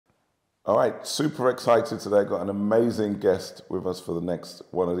All right, super excited today. Got an amazing guest with us for the next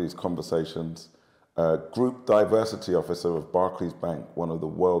one of these conversations. Group Diversity Officer of Barclays Bank, one of the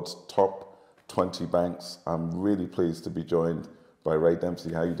world's top 20 banks. I'm really pleased to be joined by Ray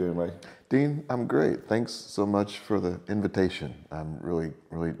Dempsey. How you doing, Ray? Dean, I'm great. Thanks so much for the invitation. I'm really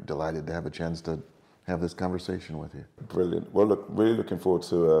delighted to have a chance to have this conversation with you. Brilliant. Well, look, really looking forward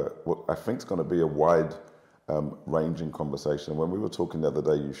to what I think is going to be a wide ranging conversation. When we were talking the other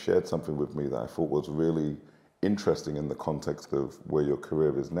day, you shared something with me that I thought was really interesting in the context of where your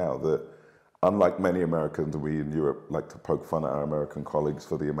career is now, that unlike many Americans, we in Europe like to poke fun at our American colleagues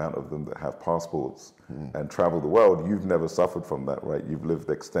for the amount of them that have passports and travel the world. You've never suffered from that, right? You've lived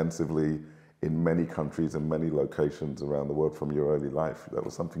extensively in many countries and many locations around the world from your early life. That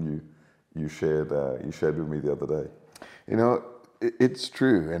was something you shared with me the other day. You know, it's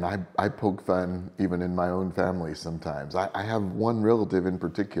true, and I poke fun even in my own family sometimes. I have one relative in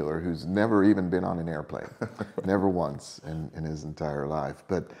particular who's never even been on an airplane, never once in his entire life.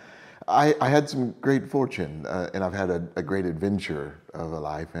 But I had some great fortune, and I've had a great adventure of a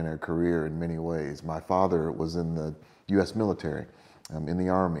life and a career in many ways. My father was in the U.S. military, in the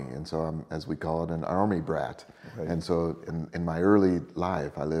Army, and so I'm, as we call it, an Army brat. Right. And so in my early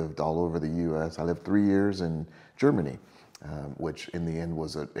life, I lived all over the U.S. I lived 3 years in Germany, which in the end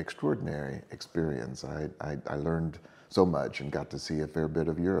was an extraordinary experience. I learned so much and got to see a fair bit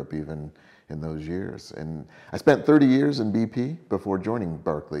of Europe even in those years. And I spent 30 years in BP before joining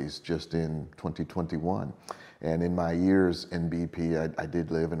Barclays just in 2021. And in my years in BP, I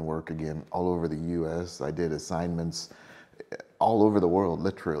did live and work again all over the US. I did assignments all over the world,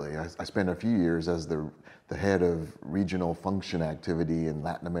 literally. I spent a few years as the head of regional function activity in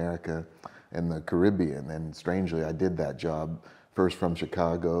Latin America and the Caribbean. And strangely, I did that job first from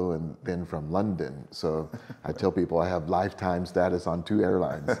Chicago and then from London. So I tell people I have lifetime status on 2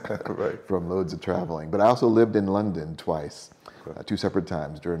 airlines right. from loads of traveling. But I also lived in London twice, 2 separate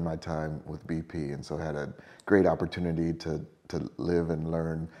times during my time with BP. And so I had a great opportunity to live and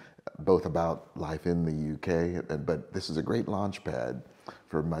learn both about life in the UK, but this is a great launch pad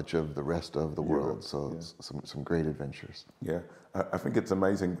for much of the rest of the world. So some great adventures. Yeah, I think it's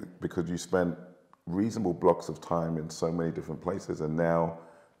amazing because you spent reasonable blocks of time in so many different places, and now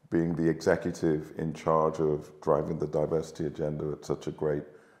being the executive in charge of driving the diversity agenda at such a great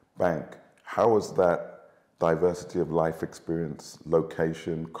bank. How has that diversity of life experience,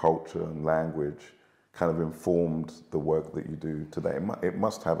 location, culture, and language kind of informed the work that you do today? It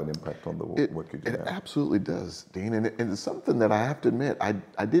must have an impact on the work you do now. It absolutely does, Dean. And it's something that I have to admit,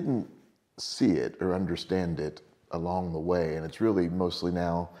 I didn't see it or understand it along the way. And it's really mostly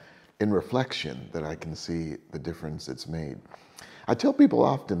now in reflection that I can see the difference it's made. I tell people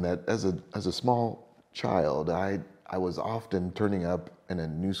often that as a small child, I was often turning up in a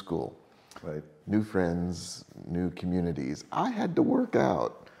new school, right? New friends, new communities. I had to work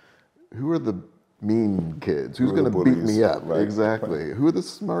out who are the mean kids, who's going to beat me up, right. Exactly. Right. Who are the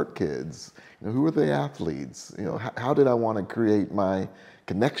smart kids? Who are the athletes? How did I want to create my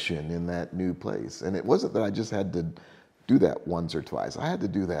connection in that new place? And it wasn't that I just had to do that once or twice. I had to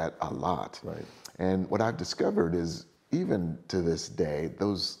do that a lot. Right. And what I've discovered is, even to this day,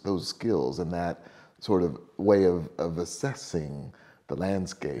 those skills and that sort of way of assessing the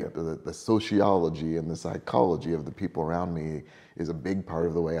landscape, the sociology and the psychology of the people around me is a big part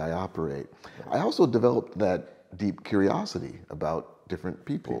of the way I operate. I also developed that deep curiosity about different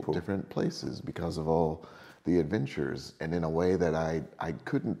people, different places, because of all the adventures, and in a way that I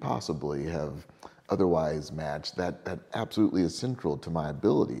couldn't possibly have otherwise matched. That absolutely is central to my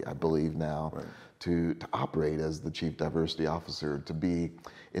ability, I believe now, right. to operate as the Chief Diversity Officer, to be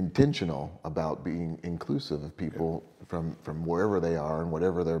intentional about being inclusive of people from wherever they are and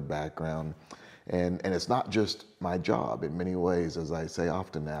whatever their background. And it's not just my job. In many ways, as I say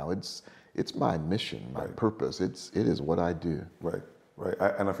often now, it's my mission, my right. purpose. It is what I do. Right, right.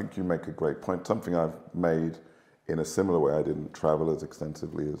 And I think you make a great point. Something I've made in a similar way. I didn't travel as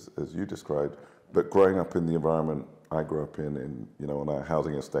extensively as you described, but growing up in the environment I grew up in on our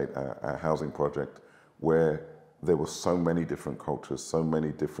housing estate, our housing project, where there were so many different cultures, so many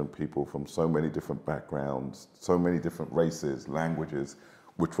different people from so many different backgrounds, so many different races, languages,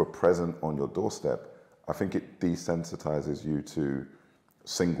 which were present on your doorstep. I think it desensitizes you to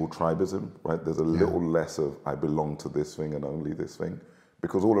single tribism, right? There's a little less of I belong to this thing and only this thing,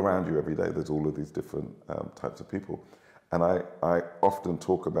 because all around you every day there's all of these different types of people. And I often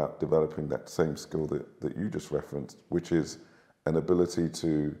talk about developing that same skill that you just referenced, which is an ability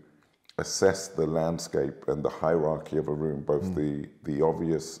to assess the landscape and the hierarchy of a room, both the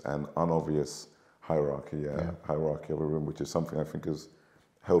obvious and unobvious hierarchy of a room, which is something I think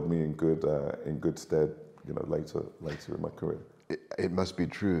held me in good stead, you know, later in my career. It must be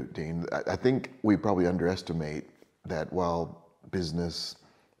true, Dean. I think we probably underestimate that while business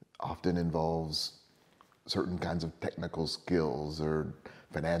often involves certain kinds of technical skills or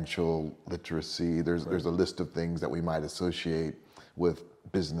financial literacy, there's a list of things that we might associate with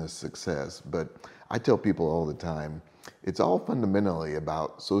business success. But I tell people all the time, it's all fundamentally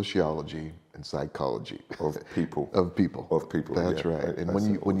about sociology and psychology. Of people. Of people. Of people. That's yeah, right. And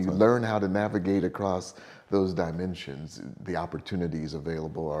when you learn how to navigate across those dimensions, the opportunities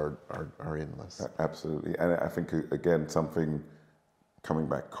available are endless. Absolutely. And I think, again, something coming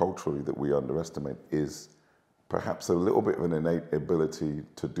back culturally that we underestimate is perhaps a little bit of an innate ability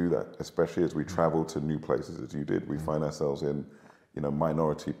to do that, especially as we travel to new places, as you did. We find ourselves in, you know,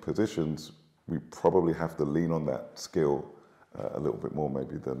 minority positions. We probably have to lean on that skill a little bit more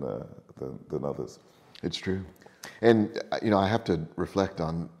maybe than others. It's true. And, you know, I have to reflect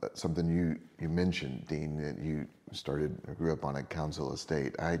on something you mentioned, Dean, that you grew up on a council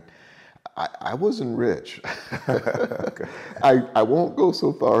estate. I wasn't rich. Okay. I won't go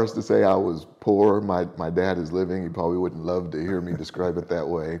so far as to say I was poor. My dad is living. He probably wouldn't love to hear me describe it that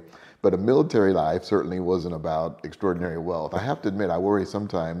way. But a military life certainly wasn't about extraordinary wealth. I have to admit, I worry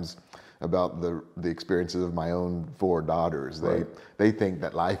sometimes about the experiences of my own 4 daughters. Right. They think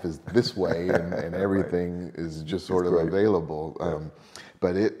that life is this way and everything is just sort of available.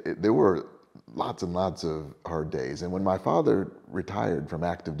 But there were lots and lots of hard days. And when my father retired from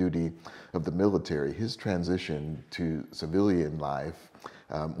active duty of the military, his transition to civilian life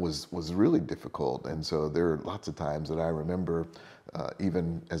was really difficult. And so there are lots of times that I remember,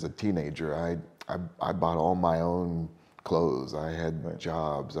 even as a teenager, I bought all my own clothes. I had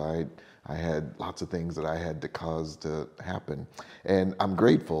jobs. I had lots of things that I had to cause to happen. And I'm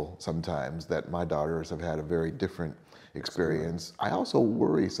grateful sometimes that my daughters have had a very different experience. I also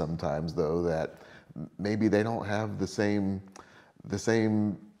worry sometimes, though, that maybe they don't have the same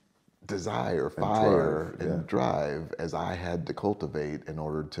desire, fire, and drive as I had to cultivate in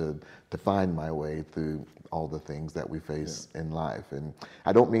order to find my way through all the things that we face in life. And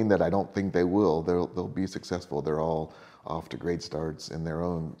I don't mean that I don't think they will. They'll be successful. They're all off to great starts in their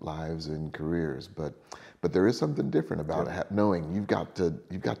own lives and careers. But there is something different about knowing you've got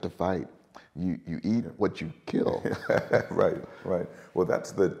to fight. You eat what you kill. Right. Well,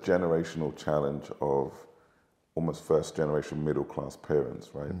 that's the generational challenge of almost first generation middle class parents,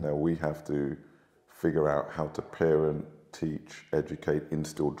 right? Mm-hmm. Now we have to figure out how to parent, teach, educate,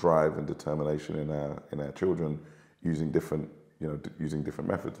 instill drive and determination in our children using different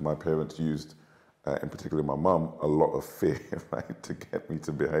methods. My parents used, in particular my mum, a lot of fear, right, to get me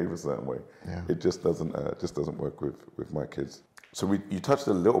to behave a certain way. Yeah. It just doesn't work with my kids. So you touched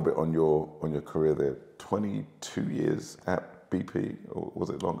a little bit on your career there. 22 years at BP, or was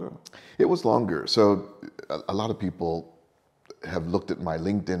it longer? It was longer. So a lot of people have looked at my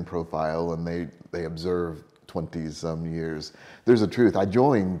LinkedIn profile and they observe 20-some years. There's a truth. I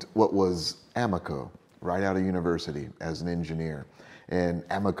joined what was Amoco right out of university as an engineer. And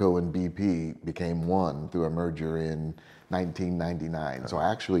Amoco and BP became one through a merger in 1999. So I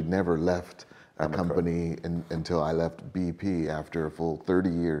actually never left a company until I left BP after a full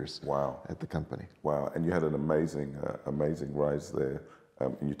 30 years at the company. Wow, and you had an amazing rise there.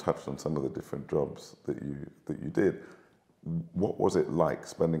 And you touched on some of the different jobs that you did. What was it like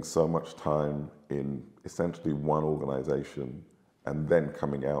spending so much time in essentially one organization and then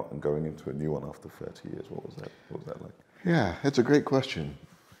coming out and going into a new one after 30 years? What was that like? Yeah, it's a great question,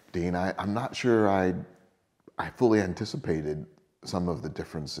 Dean. I'm not sure I fully anticipated some of the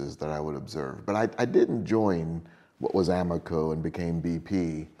differences that I would observe. But I didn't join what was Amoco and became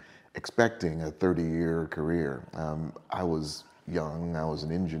BP expecting a 30-year career. I was young, I was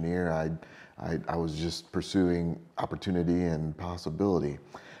an engineer, I was just pursuing opportunity and possibility.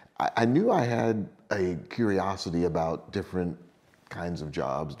 I knew I had a curiosity about different kinds of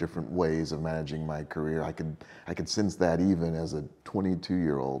jobs, different ways of managing my career. I could sense that even as a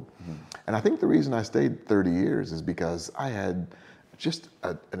 22-year-old. Mm-hmm. And I think the reason I stayed 30 years is because I had just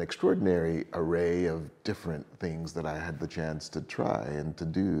an extraordinary array of different things that I had the chance to try and to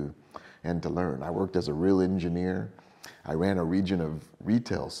do and to learn. I worked as a real engineer. I ran a region of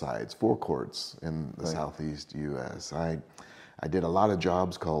retail sites, forecourts in the Southeast U.S. I did a lot of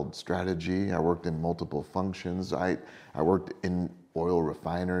jobs called strategy. I worked in multiple functions. I worked in oil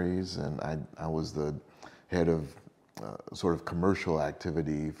refineries, and I was the head of sort of commercial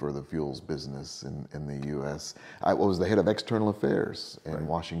activity for the fuels business in the U.S. I was the head of external affairs in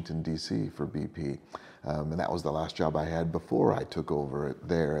Washington, D.C. for BP. And that was the last job I had before I took over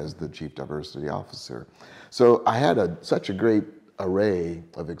there as the chief diversity officer. So I had such a great array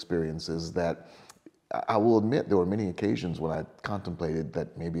of experiences that I will admit there were many occasions when I contemplated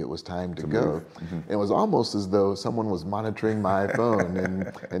that maybe it was time to go. It was almost as though someone was monitoring my phone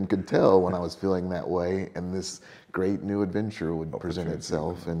and could tell when I was feeling that way, and this great new adventure would present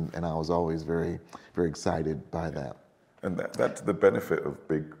itself, and I was always very, very excited by that. And that's the benefit of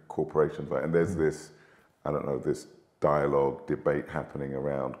big corporations, right? And there's this, I don't know, this dialogue, debate happening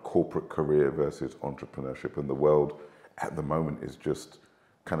around corporate career versus entrepreneurship, and the world at the moment is just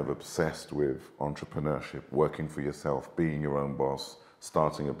kind of obsessed with entrepreneurship, working for yourself, being your own boss,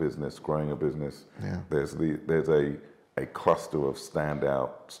 starting a business, growing a business. Yeah. There's a cluster of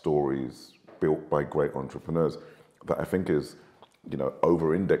standout stories built by great entrepreneurs that I think is, you know,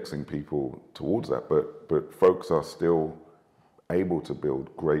 over-indexing people towards that. But folks are still able to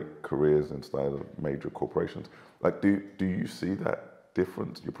build great careers inside of major corporations. Like, do you see that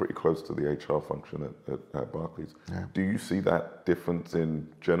difference? You're pretty close to the HR function at Barclays. Yeah. Do you see that difference in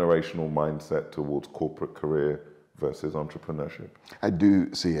generational mindset towards corporate career versus entrepreneurship? I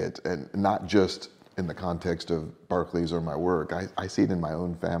do see it, and not just in the context of Barclays or my work. I see it in my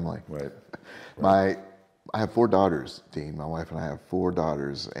own family. Right. I have 4 daughters, Dean. My wife and I have 4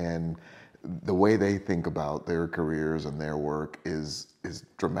 daughters, and the way they think about their careers and their work is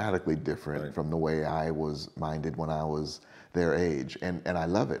dramatically different from the way I was minded when I was their age, and I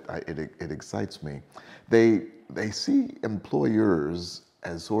love it. It excites me. They see employers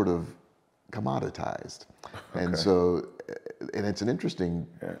as sort of commoditized, and so, and it's an interesting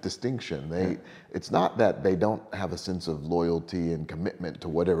distinction. It's not that they don't have a sense of loyalty and commitment to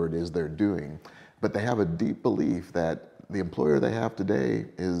whatever it is they're doing, but they have a deep belief that the employer they have today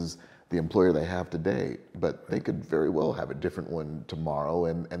is the employer they have today, but they could very well have a different one tomorrow,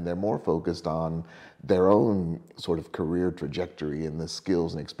 and they're more focused on their own sort of career trajectory and the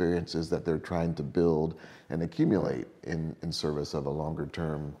skills and experiences that they're trying to build and accumulate in service of a longer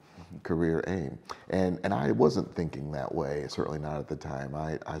term career aim. And I wasn't thinking that way, certainly not at the time.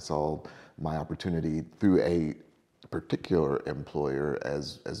 I saw my opportunity through a particular employer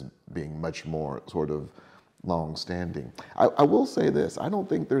as being much more sort of long-standing. I will say this, I don't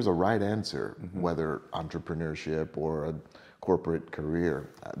think there's a right answer, whether entrepreneurship or a corporate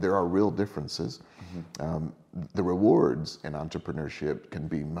career. There are real differences. The rewards in entrepreneurship can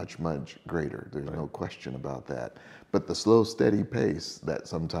be much, much greater. There's no question about that. But the slow, steady pace that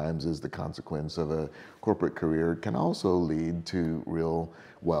sometimes is the consequence of a corporate career can also lead to real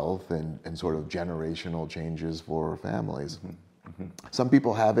wealth and sort of generational changes for families. Some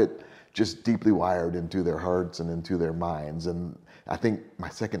people have it just deeply wired into their hearts and into their minds. And I think my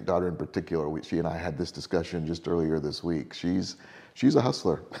second daughter in particular, she and I had this discussion just earlier this week. She's a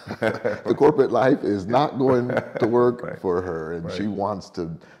hustler. The corporate life is not going to work for her, and she wants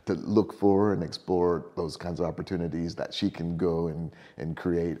to look for and explore those kinds of opportunities that she can go and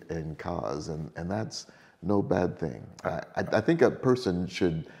create and cause, and that's no bad thing. I think a person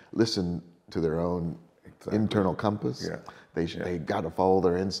should listen to their own internal compass. They got to follow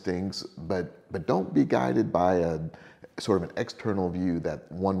their instincts, but don't be guided by a sort of an external view that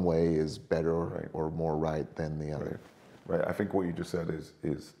one way is better or more right than the other. Right. I think what you just said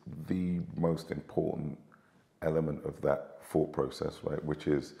is the most important element of that thought process, right? Which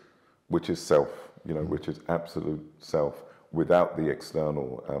is self, you know, which is absolute self without the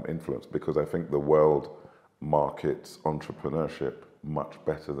external influence. Because I think the world markets entrepreneurship much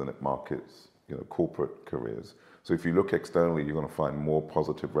better than it markets, you know, corporate careers. So if you look externally, you're going to find more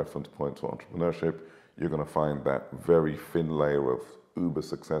positive reference points for entrepreneurship. You're going to find that very thin layer of uber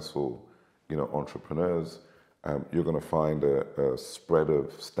successful, you know, entrepreneurs. You're going to find a spread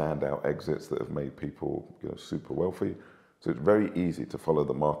of standout exits that have made people, you know, super wealthy. So it's very easy to follow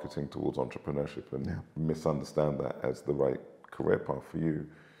the marketing towards entrepreneurship and misunderstand that as the right career path for you.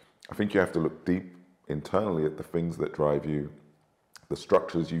 I think you have to look deep internally at the things that drive you, the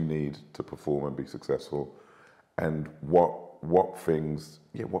structures you need to perform and be successful, and what things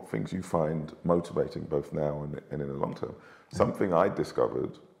you find motivating both now and in the long term. Something I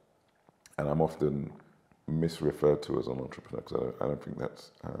discovered, and I'm often misreferred to as an entrepreneur because I don't think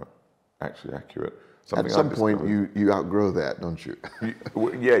that's actually accurate. At some point, you outgrow that, don't you?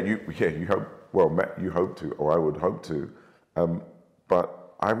 You hope. Well, you hope to, or I would hope to.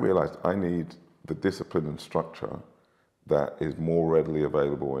 But I realized I need the discipline and structure that is more readily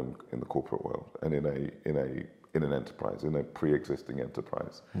available in the corporate world and in an enterprise, in a pre-existing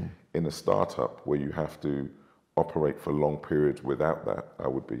enterprise. In a startup where you have to operate for long periods without that, I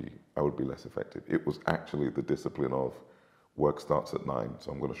would be less effective. It was actually the discipline of work starts at 9,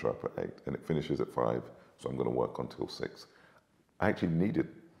 so I'm going to show up at 8, and it finishes at 5, so I'm going to work until 6. I actually needed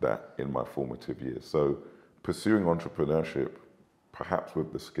that in my formative years. So pursuing entrepreneurship perhaps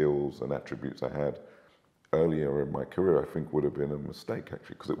with the skills and attributes I had earlier in my career, I think would have been a mistake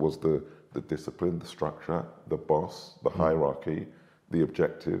actually, because it was the discipline, the structure, the boss, the hierarchy, the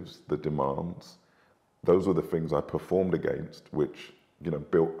objectives, the demands. Those were the things I performed against, which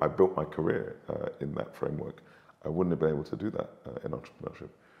I built my career in that framework. I wouldn't have been able to do that in entrepreneurship,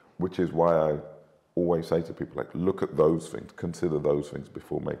 which is why I always say to people, like, look at those things, consider those things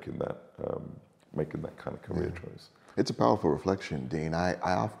before making that kind of career choice. It's a powerful reflection, Dean. I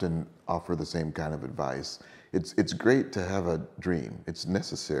often offer the same kind of advice. It's great to have a dream. It's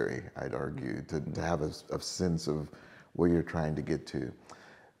necessary, I'd argue, to have a sense of where you're trying to get to.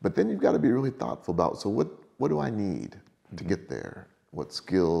 But then you've got to be really thoughtful about, so what do I need to get there? What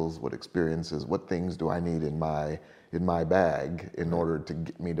skills, what experiences, what things do I need in my bag in order to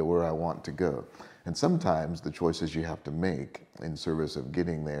get me to where I want to go? And sometimes the choices you have to make in service of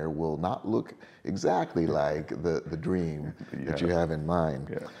getting there will not look exactly like the dream that you have in mind.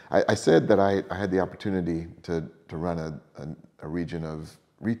 Yeah. I said that I had the opportunity to run a region of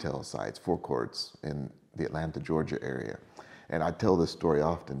retail sites, forecourts in the Atlanta, Georgia area. And I tell this story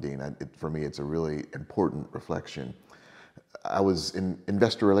often, Dean. For me, it's a really important reflection. I was in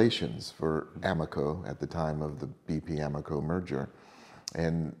investor relations for Amoco at the time of the BP-Amoco merger.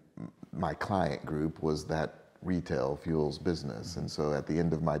 And my client group was that retail fuels business. And so at the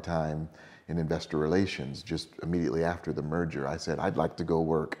end of my time in investor relations, just immediately after the merger, I said, I'd like to go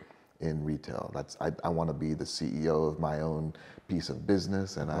work in retail. I want to be the CEO of my own piece of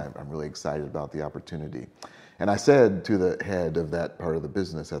business, and I'm really excited about the opportunity. And I said to the head of that part of the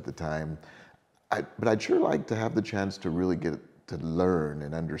business at the time, but I'd sure like to have the chance to really get to learn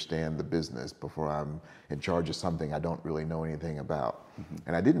and understand the business before I'm in charge of something I don't really know anything about.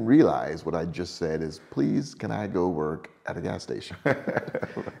 And I didn't realize what I just said is, please, can I go work at a gas station?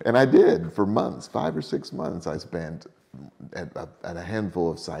 And I did for months, 5 or 6 months I spent at a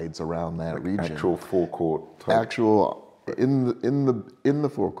handful of sites around that region. Actual forecourt type. Actual, in the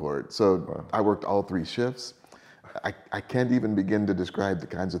forecourt. So I worked all 3 shifts. I can't even begin to describe the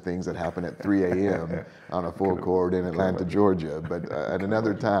kinds of things that happen at 3 a.m. on a forecourt in Atlanta, Georgia. But at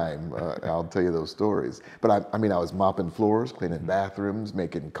another time, I'll tell you those stories. But I was mopping floors, cleaning bathrooms,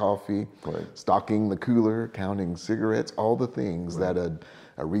 making coffee, stocking the cooler, counting cigarettes, all the things that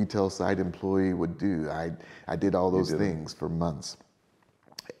a retail site employee would do. I did all those things for months.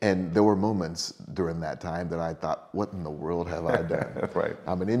 And there were moments during that time that I thought, what in the world have I done?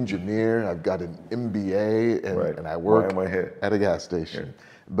 I'm an engineer, I've got an MBA, and I work at a gas station.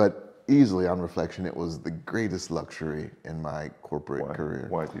 But easily on reflection, it was the greatest luxury in my corporate career.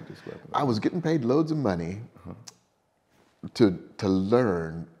 Why do you describe that? I was getting paid loads of money to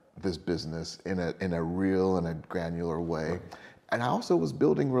learn this business in a real and a granular way. And I also was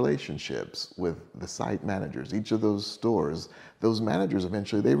building relationships with the site managers. Each of those stores, those managers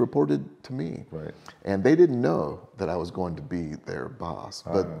eventually, they reported to me. And they didn't know that I was going to be their boss.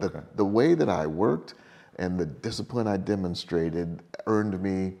 But the way that I worked and the discipline I demonstrated earned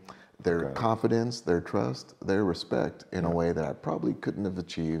me their confidence, their trust, their respect in a way that I probably couldn't have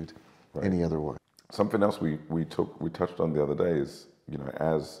achieved any other way. Something else we touched on the other day is,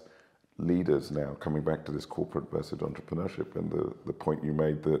 as leaders now, coming back to this corporate versus entrepreneurship, and the point you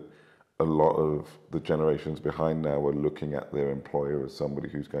made that a lot of the generations behind now are looking at their employer as somebody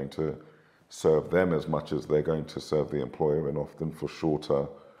who's going to serve them as much as they're going to serve the employer, and often for shorter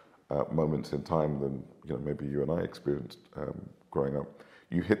moments in time than maybe you and I experienced growing up.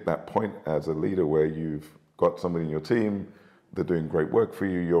 You hit that point as a leader where you've got somebody in your team, they're doing great work for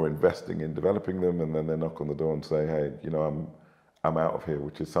you, you're investing in developing them, and then they knock on the door and say, hey, I'm out of here,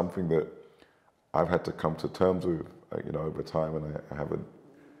 which is something that I've had to come to terms with, over time, and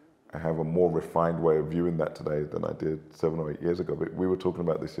I have a more refined way of viewing that today than I did 7 or 8 years ago. But we were talking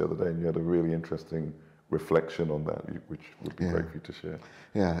about this the other day, and you had a really interesting reflection on that, which would be great for you to share.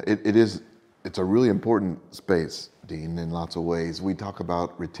 Yeah, it is. It's a really important space, Dean, in lots of ways. We talk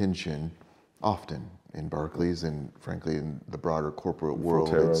about retention often in Barclays and frankly in the broader corporate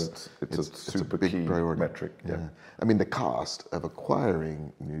world. It's a super big key priority. metric. Yeah. I mean, the cost of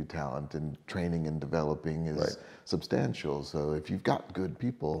acquiring new talent and training and developing is substantial. So if you've got good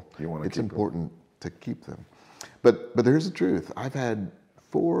people, it's important to keep them. But here's the truth. I've had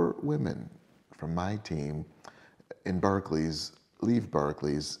 4 women from my team in Barclays leave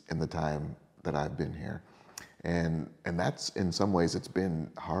Barclays in the time that I've been here. And that's, in some ways, it's been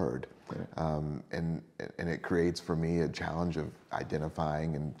hard. And it creates for me a challenge of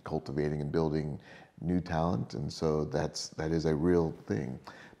identifying and cultivating and building new talent. And so that is a real thing.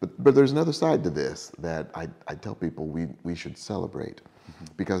 But there's another side to this that I tell people we should celebrate.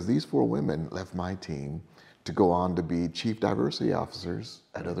 Because these 4 women left my team to go on to be chief diversity officers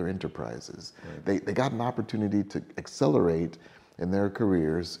at other enterprises. Right. They got an opportunity to accelerate in their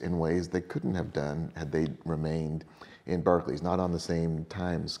careers in ways they couldn't have done had they remained in Barclays, not on the same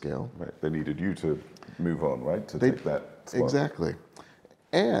time scale. Right. They needed you to move on, right? To take that spot. Exactly.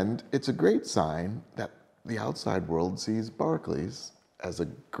 And it's a great sign that the outside world sees Barclays as a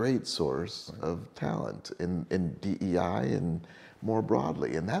great source of talent in DEI and more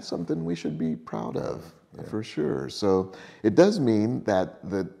broadly. And that's something we should be proud of, for sure. So it does mean that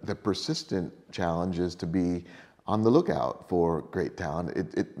the persistent challenge is to be on the lookout for great talent.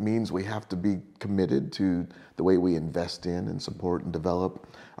 It means we have to be committed to the way we invest in and support and develop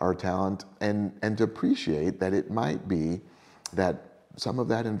our talent, and to appreciate that it might be that some of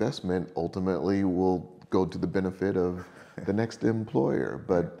that investment ultimately will go to the benefit of the next employer.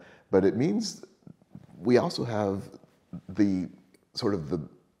 But it means we also have the sort of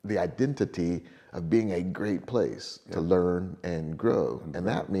the identity of being a great place to learn and grow. And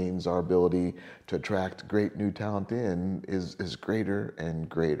that means our ability to attract great new talent in is greater and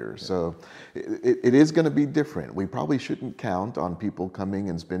greater. Yeah. So it is going to be different. We probably shouldn't count on people coming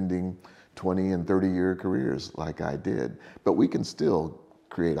and spending 20 and 30-year careers like I did, but we can still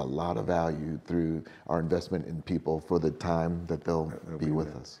create a lot of value through our investment in people for the time that they'll be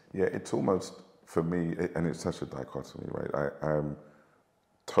with us. Yeah, it's almost, for me, and it's such a dichotomy, right? I'm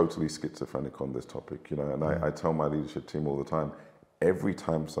totally schizophrenic on this topic, you know, and I tell my leadership team all the time, every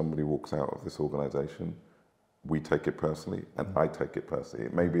time somebody walks out of this organization, we take it personally, and I take it personally.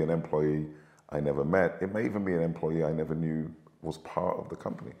 It may be an employee I never met, it may even be an employee I never knew was part of the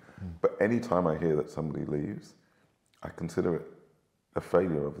company. But anytime I hear that somebody leaves, I consider it a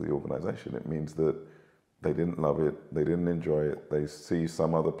failure of the organization. It means that they didn't love it, they didn't enjoy it, they see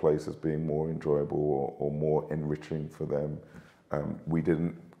some other place as being more enjoyable or more enriching for them. We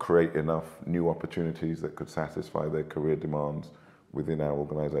didn't create enough new opportunities that could satisfy their career demands within our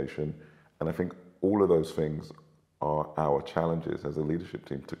organization. And I think all of those things are our challenges as a leadership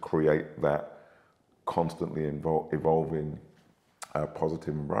team, to create that constantly evolving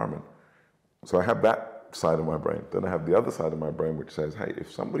positive environment. So I have that side of my brain. Then I have the other side of my brain which says, hey,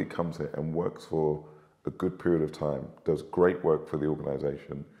 if somebody comes here and works for a good period of time, does great work for the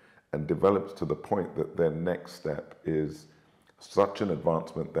organization, and develops to the point that their next step is such an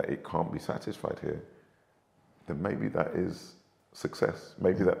advancement that it can't be satisfied here, then maybe that is success.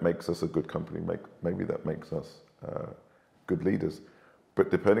 Maybe that makes us a good company. Maybe that makes us good leaders. But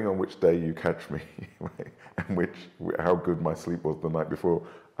depending on which day you catch me, right, and how good my sleep was the night before,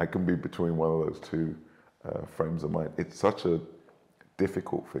 I can be between one of those two frames of mind. It's such a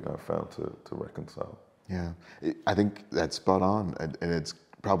difficult thing I've found to reconcile. Yeah, I think that's spot on, and it's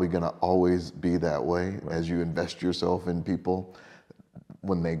probably going to always be that way. Right. As you invest yourself in people.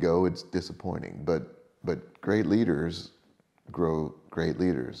 When they go, it's disappointing. But great leaders grow great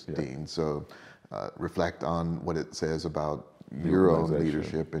leaders, Dean. So reflect on what it says about your own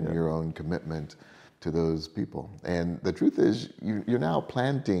leadership and your own commitment to those people. And the truth is, you're now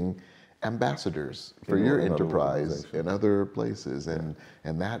planting ambassadors for your enterprise in other places, and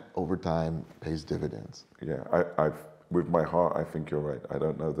that over time pays dividends. Yeah, I've with my heart, I think you're right. I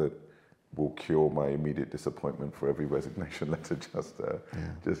don't know that will cure my immediate disappointment for every resignation letter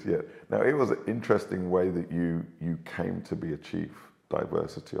just yet. Now, it was an interesting way that you came to be a chief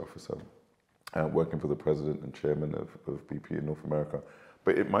diversity officer, working for the president and chairman of BP in North America.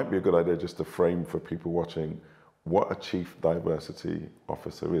 But it might be a good idea just to frame for people watching what a chief diversity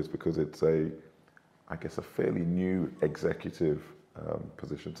officer is, because it's I guess a fairly new executive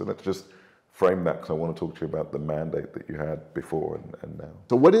position. So let's just frame that, because I want to talk to you about the mandate that you had before and now.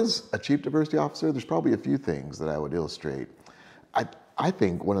 So what is a chief diversity officer? There's probably a few things that I would illustrate. I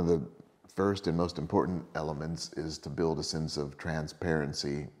think one of the first and most important elements is to build a sense of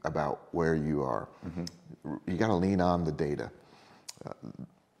transparency about where you are. Mm-hmm. You got to lean on the data.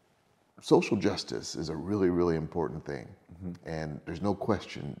 Social justice is a really, really important thing. Mm-hmm. And there's no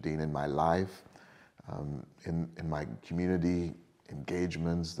question, Dean, in my life, in my community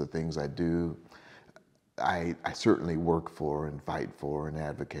engagements, the things I do, I certainly work for and fight for and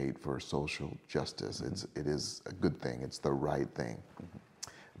advocate for social justice. Mm-hmm. It is a good thing. It's the right thing. Mm-hmm.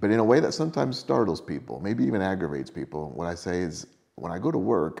 But in a way that sometimes startles people, maybe even aggravates people, what I say is, when I go to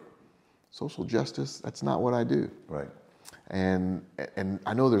work, social justice, that's not what I do. Right. And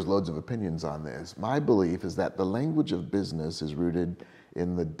I know there's loads of opinions on this. My belief is that the language of business is rooted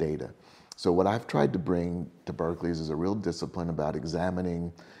in the data. So what I've tried to bring to Barclays is a real discipline about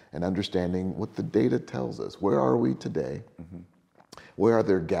examining and understanding what the data tells us. Where are we today? Mm-hmm. Where are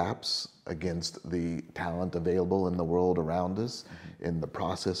there gaps against the talent available in the world around us, in the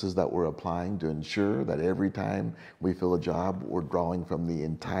processes that we're applying to ensure that every time we fill a job, we're drawing from the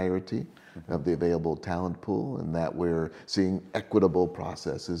entirety of the available talent pool, and that we're seeing equitable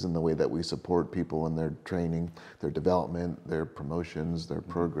processes in the way that we support people in their training, their development, their promotions, their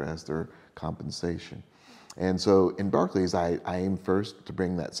progress, their compensation. And so in Barclays, I aim first to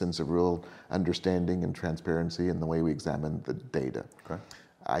bring that sense of real understanding and transparency in the way we examine the data. Okay.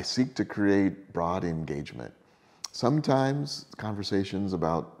 I seek to create broad engagement. Sometimes conversations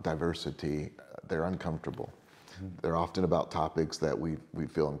about diversity, they're uncomfortable. They're often about topics that we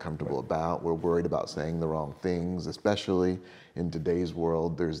feel uncomfortable about. We're worried about saying the wrong things, especially in today's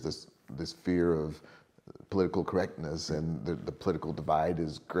world. There's this fear of political correctness, and the political divide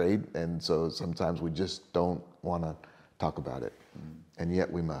is great, and so sometimes we just don't want to talk about it, and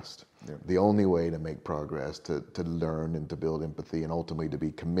yet we must. Yeah. The only way to make progress, to learn and to build empathy, and ultimately to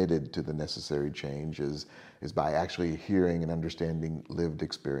be committed to the necessary change is by actually hearing and understanding lived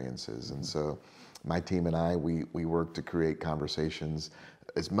experiences. And so my team and I, we work to create conversations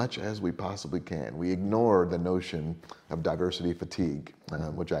as much as we possibly can. We ignore the notion of diversity fatigue,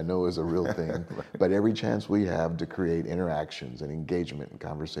 which I know is a real thing, but every chance we have to create interactions and engagement and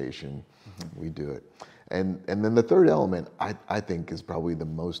conversation, we do it. And then the third element, I think, is probably the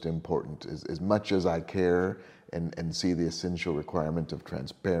most important. As much as I care and see the essential requirement of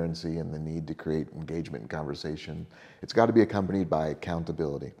transparency and the need to create engagement and conversation, it's got to be accompanied by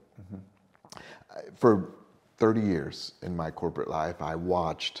accountability. For 30 years in my corporate life, I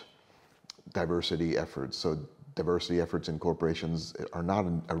watched diversity efforts. So diversity efforts in corporations are not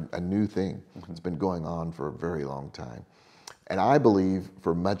a new thing. It's been going on for a very long time. And I believe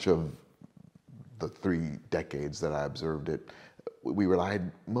for much of the 3 decades that I observed it, we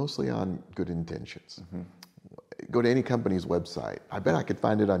relied mostly on good intentions. Go to any company's website. I bet I could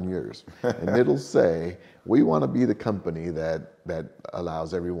find it on yours. And it'll say, we want to be the company that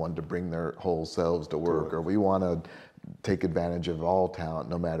allows everyone to bring their whole selves to work, or we want to take advantage of all talent,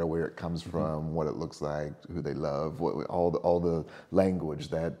 no matter where it comes from, what it looks like, who they love, all the language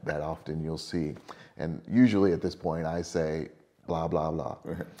that often you'll see. And usually at this point I say, blah, blah, blah.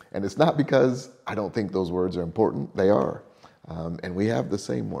 And it's not because I don't think those words are important. They are. And we have the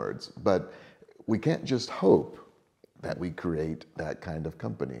same words. But we can't just hope that we create that kind of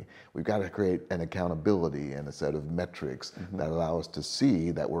company. We've got to create an accountability and a set of metrics that allow us to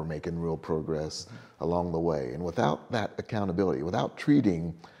see that we're making real progress along the way. And without that accountability, without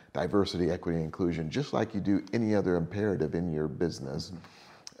treating diversity, equity, and inclusion just like you do any other imperative in your business,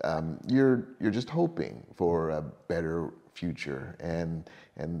 you're just hoping for a better future, and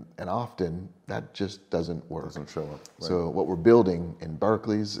often that just doesn't work. Doesn't show up. Right. So what we're building in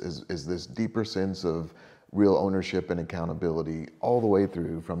Barclays is this deeper sense of real ownership and accountability all the way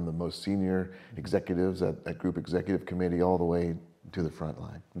through, from the most senior executives at Group Executive Committee all the way to the front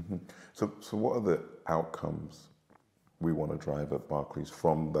line. So what are the outcomes we want to drive at Barclays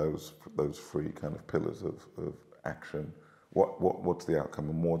from those 3 kind of pillars of action? What's the outcome?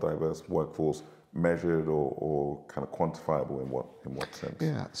 A more diverse workforce, measured or kind of quantifiable in what sense?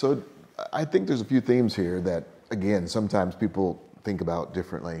 Yeah, so I think there's a few themes here that, again, sometimes people think about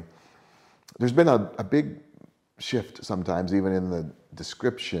differently. There's been a big shift sometimes, even in the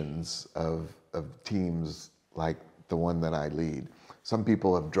descriptions of teams like the one that I lead. Some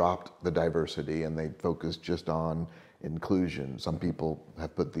people have dropped the diversity and they focus just on inclusion. Some people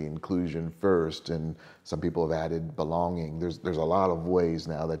have put the inclusion first, and some people have added belonging. There's a lot of ways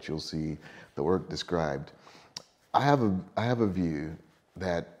now that you'll see the work described. I have a view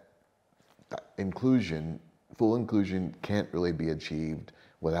that inclusion, full inclusion, can't really be achieved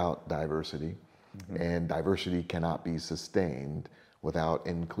without diversity, and diversity cannot be sustained without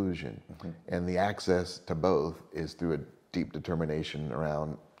inclusion. And the access to both is through a deep determination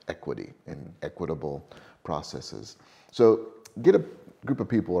around equity and equitable processes. So get a group of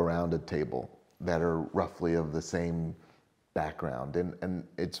people around a table that are roughly of the same background, and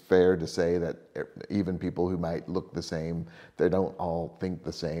it's fair to say that even people who might look the same, they don't all think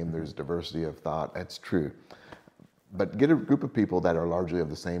the same. There's diversity of thought. That's true. But get a group of people that are largely of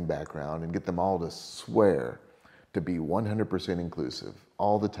the same background and get them all to swear to be 100% inclusive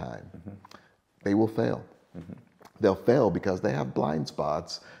all the time. They will fail. They'll fail because they have blind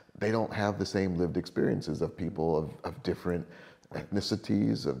spots. They don't have the same lived experiences of people of different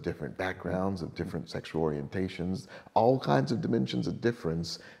ethnicities, of different backgrounds, of different sexual orientations. All kinds of dimensions of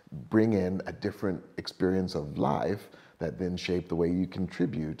difference bring in a different experience of life that then shape the way you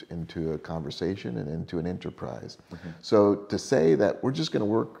contribute into a conversation and into an enterprise. So to say that we're just going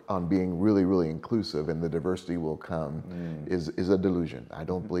to work on being really, really inclusive and the diversity will come is a delusion. I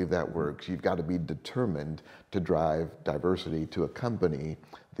don't believe that works. You've got to be determined to drive diversity to accompany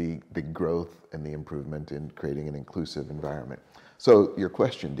the growth and the improvement in creating an inclusive environment. So your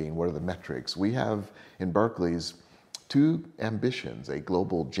question, Dean, what are the metrics? We have in Barclays 2 ambitions, a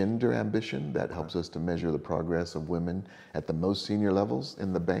global gender ambition that helps us to measure the progress of women at the most senior levels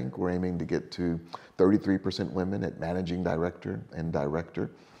in the bank. We're aiming to get to 33% women at managing director and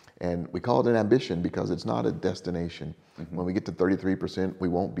director. And we call it an ambition because it's not a destination. When we get to 33%, we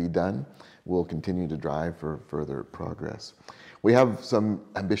won't be done. We'll continue to drive for further progress. We have some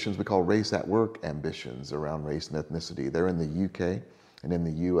ambitions we call race at work ambitions around race and ethnicity. They're in the UK and in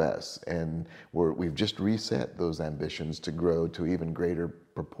the US, and we've just reset those ambitions to grow to even greater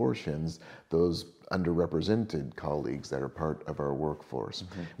proportions those underrepresented colleagues that are part of our workforce.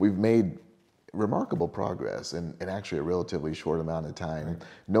 We've made remarkable progress in actually a relatively short amount of time.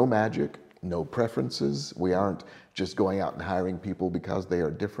 No magic, no preferences. We aren't just going out and hiring people because they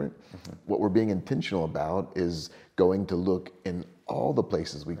are different. What we're being intentional about is going to look in all the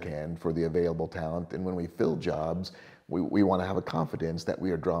places we can for the available talent, and when we fill jobs, we want to have a confidence that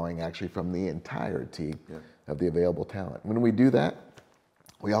we are drawing actually from the entirety of the available talent. When we do that,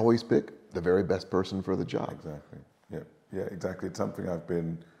 we always pick the very best person for the job. Exactly. Yeah, exactly. It's something I've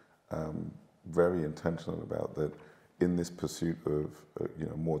been very intentional about, that in this pursuit of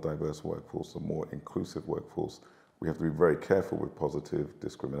more diverse workforce, a more inclusive workforce, we have to be very careful with positive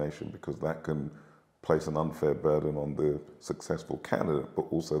discrimination, because that can place an unfair burden on the successful candidate, but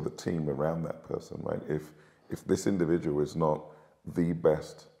also the team around that person, right? If this individual is not the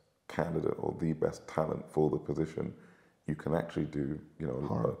best candidate or the best talent for the position, you can actually do a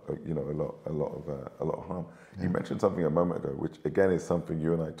lot of harm. You mentioned something a moment ago, which again is something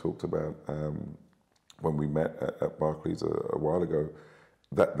you and I talked about when we met at Barclays a while ago,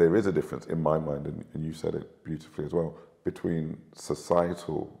 that there is a difference in my mind, and you said it beautifully as well, between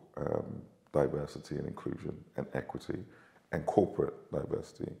societal diversity and inclusion and equity and corporate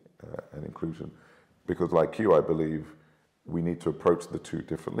diversity and inclusion. Because like you, I believe we need to approach the two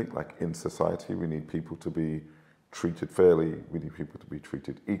differently. Like in society, we need people to be treated fairly, we need people to be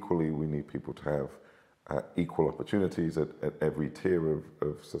treated equally, we need people to have equal opportunities at every tier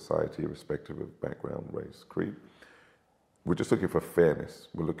of society, irrespective of background, race, creed. We're just looking for fairness.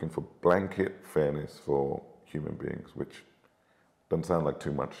 We're looking for blanket fairness for human beings, which doesn't sound like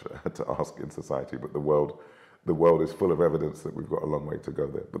too much to ask in society, but the world is full of evidence that we've got a long way to go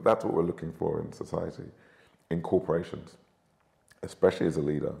there. But that's what we're looking for in society. In corporations, especially as a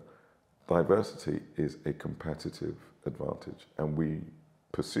leader, diversity is a competitive advantage, and we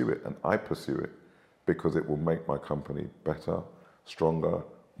pursue it, and I pursue it, because it will make my company better, stronger,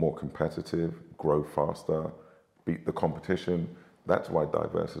 more competitive, grow faster, beat the competition. That's why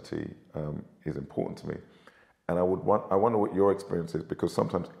diversity is important to me. And I wonder what your experience is, because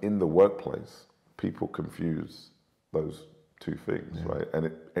sometimes in the workplace, people confuse those two things, right?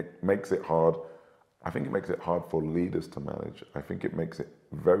 And it makes it hard. I think it makes it hard for leaders to manage. I think it makes it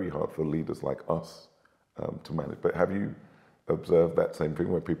very hard for leaders like us to manage. But have you observed that same thing,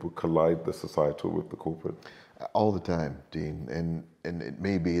 where people collide the societal with the corporate? All the time, Dean. And it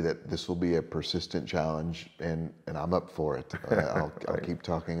may be that this will be a persistent challenge, and I'm up for it. I'll keep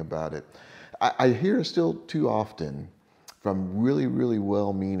talking about it. I hear still too often from really, really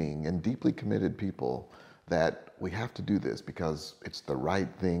well-meaning and deeply committed people that we have to do this because it's the right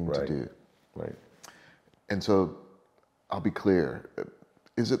thing to do. Right. And so I'll be clear.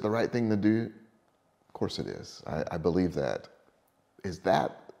 Is it the right thing to do? Of course it is. I believe that. Is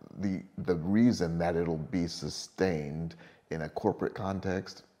that the reason that it'll be sustained in a corporate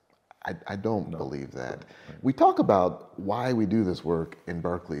context? I don't believe that. Right. We talk about why we do this work in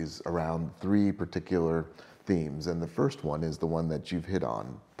Barclays around 3 particular themes, and the first one is the one that you've hit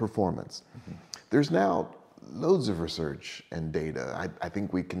on, performance. There's now loads of research and data. I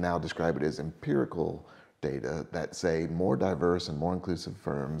think we can now describe it as empirical data that say more diverse and more inclusive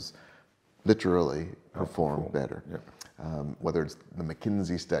firms literally perform better. Yeah. Whether it's the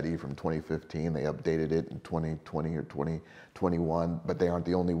McKinsey study from 2015, they updated it in 2020 or 2021, but they aren't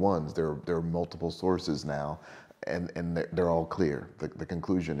the only ones. There are multiple sources now, and they're all clear. The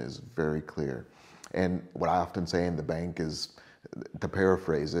conclusion is very clear. And what I often say in the bank is, to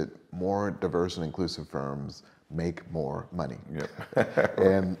paraphrase it, more diverse and inclusive firms make more money. Yep.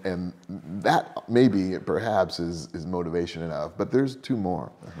 and that maybe perhaps is motivation enough, but there's 2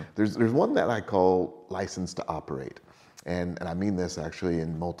 more. There's one that I call license to operate. And I mean this actually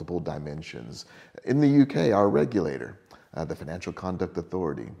in multiple dimensions. In the UK, our regulator the Financial Conduct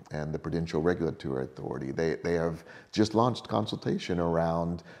Authority and the Prudential Regulatory Authority. They have just launched consultation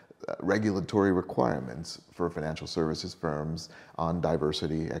around regulatory requirements for financial services firms on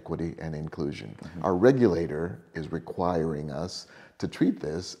diversity, equity, and inclusion. Our regulator is requiring us to treat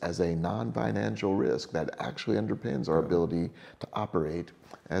this as a non-financial risk that actually underpins our ability to operate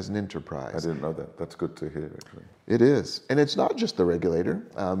as an enterprise. I didn't know that. That's good to hear, actually. It is. And it's not just the regulator.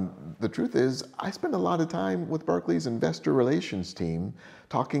 The truth is, I spend a lot of time with Barclays' investor relations team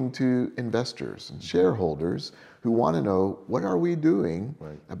talking to investors and shareholders who want to know, what are we doing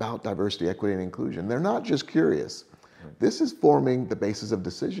about diversity, equity, and inclusion? They're not just curious. This is forming the basis of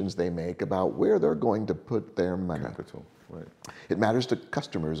decisions they make about where they're going to put their money. Capital, right. It matters to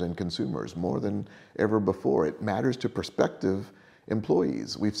customers and consumers more than ever before. It matters to prospective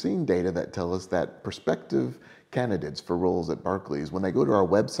employees. We've seen data that tell us that prospective candidates for roles at Barclays, when they go to our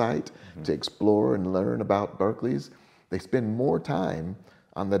website to explore and learn about Barclays, they spend more time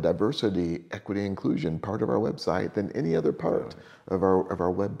on the diversity, equity, inclusion part of our website than any other part of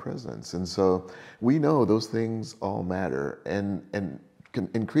our web presence. And so we know those things all matter, and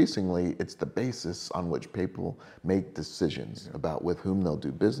increasingly it's the basis on which people make decisions about with whom they'll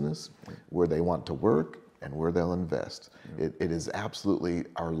do business, where they want to work, and where they'll invest. It is absolutely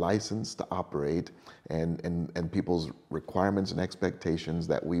our license to operate and people's requirements and expectations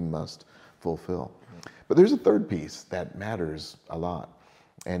that we must fulfill. But there's a third piece that matters a lot,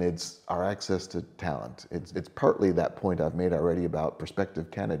 and it's our access to talent. It's partly that point I've made already about prospective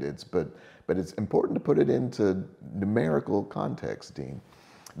candidates, but it's important to put it into numerical context, Dean.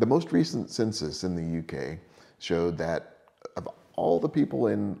 The most recent census in the UK showed that of all the people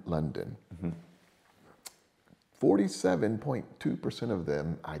in London, 47.2% of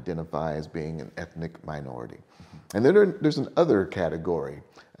them identify as being an ethnic minority. And then there's an other category.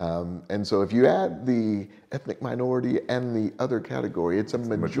 And so if you add the ethnic minority and the other category, it's a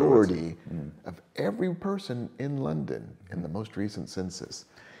majority of every person in London in the most recent census.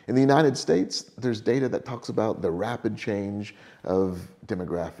 In the United States, there's data that talks about the rapid change of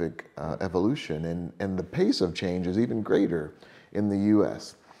demographic evolution, and the pace of change is even greater in the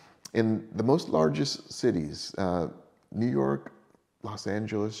US. In the most largest cities, New York, Los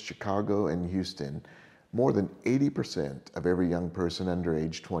Angeles, Chicago, and Houston, more than 80% of every young person under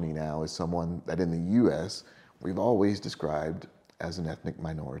age 20 now is someone that in the US we've always described as an ethnic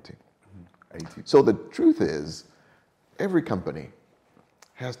minority. So the truth is, every company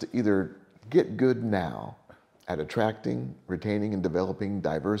has to either get good now at attracting, retaining, and developing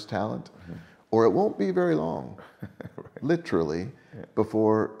diverse talent, or it won't be very long, literally,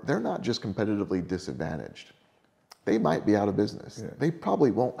 before they're not just competitively disadvantaged. They might be out of business. They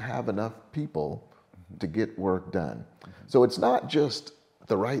probably won't have enough people to get work done. So it's not just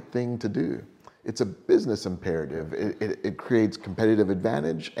the right thing to do. It's a business imperative. It creates competitive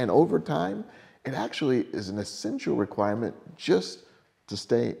advantage, and over time, it actually is an essential requirement just to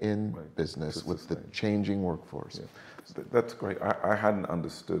stay in business with the changing workforce. That's great. I hadn't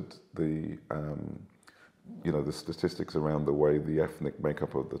understood the the statistics around the way the ethnic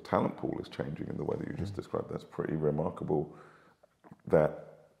makeup of the talent pool is changing in the way that you just described. That's pretty remarkable. That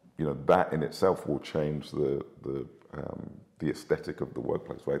that in itself will change the aesthetic of the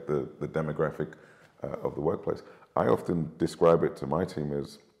workplace, right? The demographic of the workplace. I often describe it to my team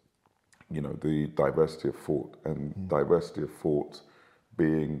as the diversity of thought, and diversity of thought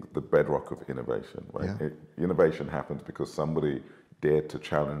being the bedrock of innovation, right? Innovation happens because somebody dared to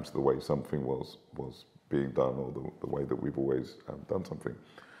challenge the way something was being done, or the way that we've always done something.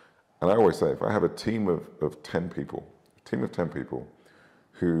 And I always say, if I have a team of 10 people,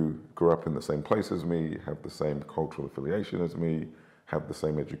 who grew up in the same place as me, have the same cultural affiliation as me, have the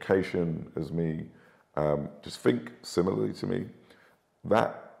same education as me, just think similarly to me,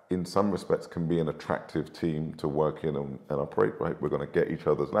 that in some respects can be an attractive team to work in and operate, right? We're going to get each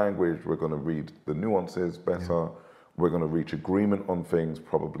other's language, we're going to read the nuances better, we're going to reach agreement on things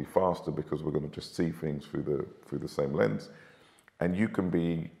probably faster because we're going to just see things through the same lens. And you can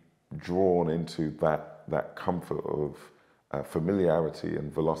be drawn into that comfort of familiarity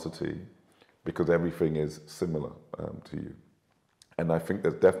and velocity because everything is similar to you. And I think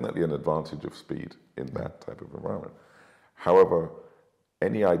there's definitely an advantage of speed in that type of environment. However,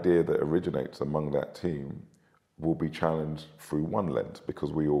 any idea that originates among that team will be challenged through one lens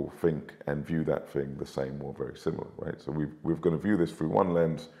because we all think and view that thing the same or very similar, right? So we're going to view this through one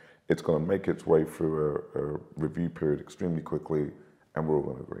lens. It's going to make its way through a review period extremely quickly, and we're all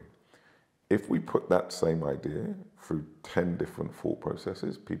going to agree. If we put that same idea through 10 different thought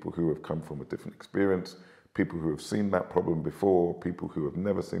processes, people who have come from a different experience, people who have seen that problem before, people who have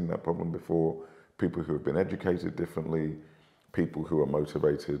never seen that problem before, people who have been educated differently, people who are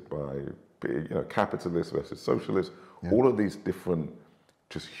motivated by, capitalists versus socialists, all of these different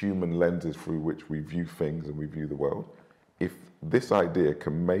just human lenses through which we view things and we view the world. If this idea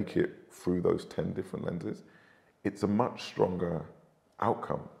can make it through those 10 different lenses, it's a much stronger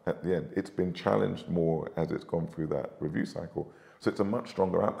outcome at the end. It's been challenged more as it's gone through that review cycle. So it's a much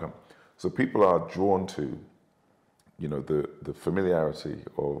stronger outcome. So people are drawn to, the familiarity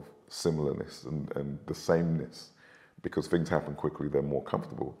of similarness and the sameness, because things happen quickly, they're more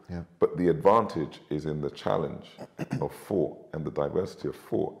comfortable. Yeah. But the advantage is in the challenge of thought and the diversity of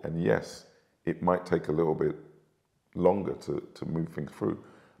thought. And yes, it might take a little bit longer to move things through,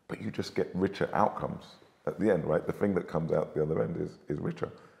 but you just get richer outcomes at the end, right? The thing that comes out the other end is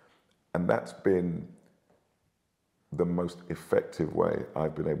richer. And that's been the most effective way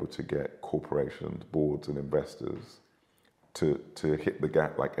I've been able to get corporations, boards, and investors to hit the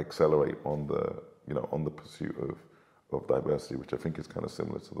gap, like accelerate on the pursuit of diversity, which I think is kind of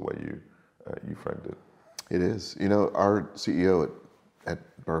similar to the way you framed it. It is. Our CEO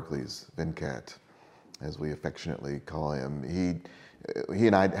at Barclays, Venkat, as we affectionately call him, he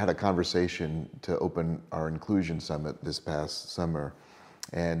and I had a conversation to open our Inclusion Summit this past summer.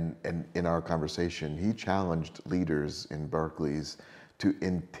 And in our conversation, he challenged leaders in Barclays to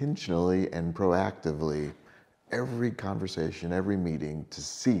intentionally and proactively, every conversation, every meeting, to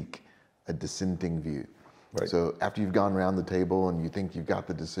seek a dissenting view. Right. So after you've gone around the table and you think you've got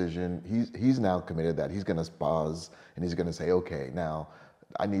the decision, he's now committed that he's going to pause and he's going to say, okay, now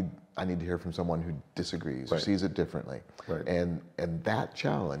I need to hear from someone who disagrees or sees it differently. Right. And that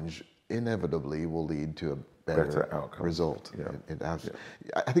challenge inevitably will lead to a better outcome. Result. Yeah.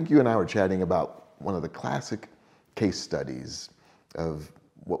 I think you and I were chatting about one of the classic case studies of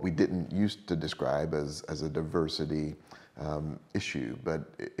what we didn't used to describe as a diversity issue, but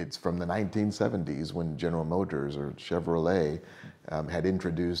it's from the 1970s when General Motors or Chevrolet had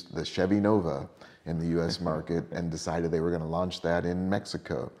introduced the Chevy Nova in the U.S. market and decided they were going to launch that in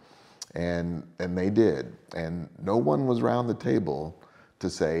Mexico, and they did, and no one was around the table to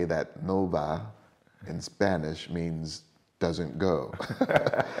say that Nova in Spanish means doesn't go.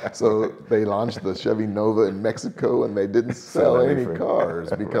 So they launched the Chevy Nova in Mexico and they didn't sell any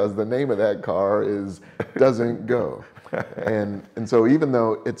cars because the name of that car is doesn't go. And so even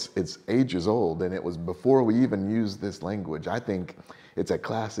though it's ages old and it was before we even used this language, I think it's a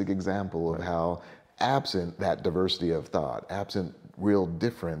classic example of how absent that diversity of thought, absent real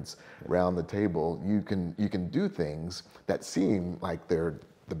difference around the table, you can do things that seem like they're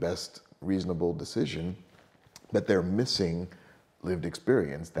the best reasonable decision, but they're missing lived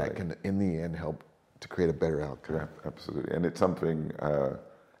experience that can, in the end, help to create a better outcome. Yeah, absolutely. And it's something I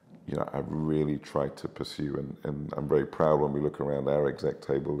really try to pursue, and I'm very proud when we look around our exec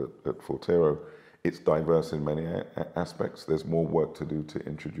table at Fortero. It's diverse in many aspects. There's more work to do to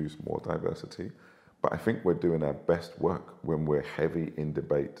introduce more diversity, but I think we're doing our best work when we're heavy in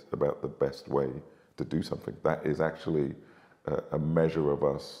debate about the best way to do something. That is actually a measure of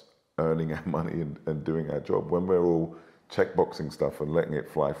us earning our money and doing our job. When we're all checkboxing stuff and letting it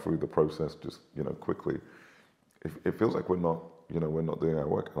fly through the process just quickly, it feels like we're not doing our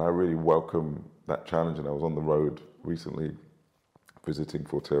work. And I really welcome that challenge. And I was on the road recently visiting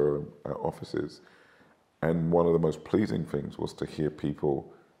Fortero offices, and one of the most pleasing things was to hear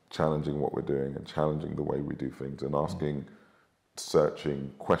people challenging what we're doing and challenging the way we do things and asking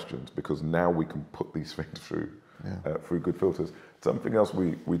searching questions, because now we can put these things through good filters. Something else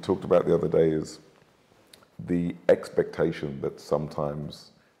we talked about the other day is the expectation that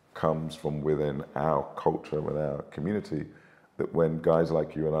sometimes comes from within our culture and our community, that when guys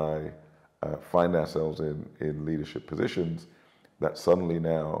like you and I find ourselves in leadership positions, that suddenly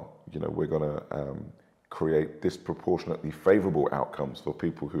now we're going to create disproportionately favorable outcomes for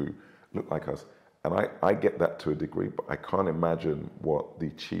people who look like us. And I get that to a degree, but I can't imagine what the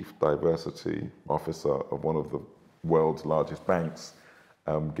chief diversity officer of one of the world's largest banks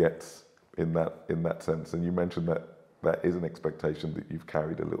gets in that sense. And you mentioned that is an expectation that you've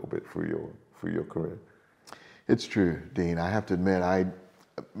carried a little bit through your career. It's true, Dean. I have to admit, I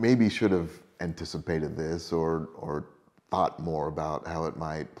maybe should have anticipated this or thought more about how it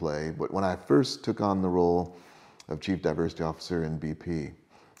might play. But when I first took on the role of Chief Diversity Officer in BP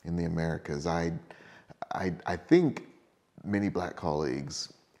in the Americas, I think many Black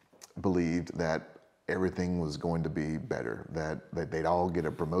colleagues believed that everything was going to be better, that they'd all get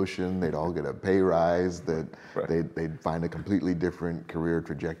a promotion, they'd all get a pay rise, that they'd find a completely different career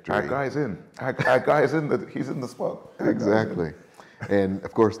trajectory. Our guy's in, he's in the spot. Exactly. And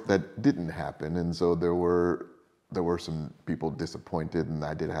of course that didn't happen. And so there were there were some people disappointed, and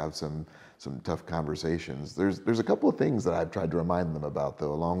I did have some tough conversations. There's a couple of things that I've tried to remind them about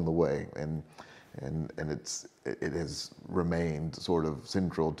though along the way, and it has remained sort of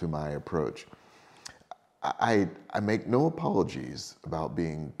central to my approach. I make no apologies about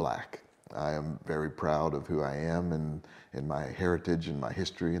being Black. I am very proud of who I am and my heritage and my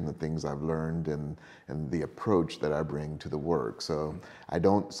history and the things I've learned and the approach that I bring to the work. So I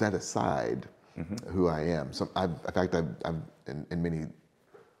don't set aside who I am. So in fact, I've in many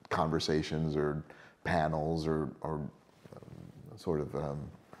conversations or panels or sort of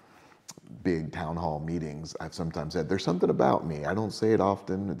big town hall meetings, I've sometimes said, there's something about me. I don't say it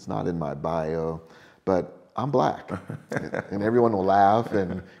often. It's not in my bio, but I'm Black. And everyone will laugh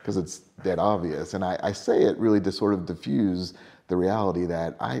because it's dead obvious. And I say it really to sort of diffuse the reality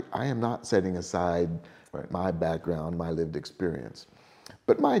that I am not setting aside my background, my lived experience.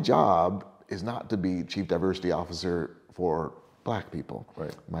 But my job is not to be Chief Diversity Officer for Black people.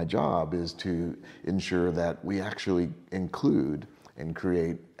 Right. My job is to ensure that we actually include and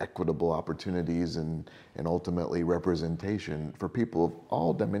create equitable opportunities and ultimately representation for people of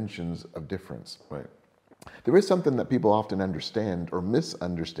all dimensions of difference. Right. There is something that people often understand or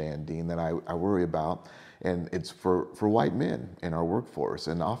misunderstand, Dean, that I worry about, and it's for white men in our workforce.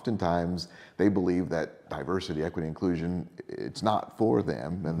 And oftentimes they believe that diversity, equity, inclusion, it's not for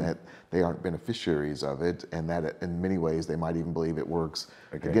them and that they aren't beneficiaries of it, and that in many ways they might even believe it works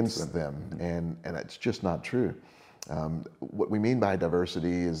against them. And it's just not true. What we mean by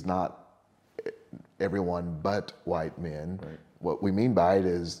diversity is not everyone but white men. Right. What we mean by it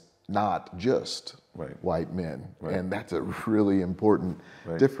is not just white men. Right. And that's a really important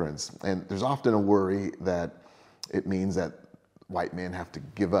difference. And there's often a worry that it means that white men have to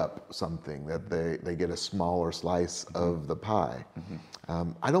give up something, that they get a smaller slice of the pie.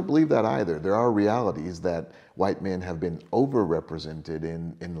 I don't believe that either. There are realities that white men have been overrepresented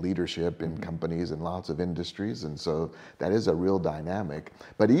in leadership in companies and lots of industries, and so that is a real dynamic.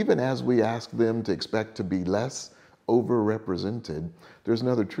 But even as we ask them to expect to be less overrepresented, there's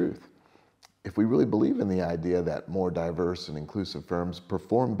another truth. If we really believe in the idea that more diverse and inclusive firms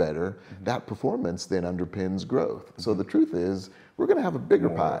perform better, that performance then underpins growth. So the truth is, we're going to have a bigger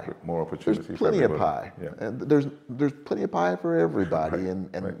pie. More opportunities. There's plenty of pie. Yeah. And there's plenty of pie for everybody, and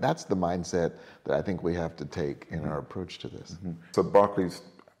that's the mindset that I think we have to take in our approach to this. So Barclays,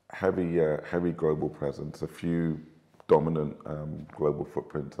 heavy global presence, a few dominant global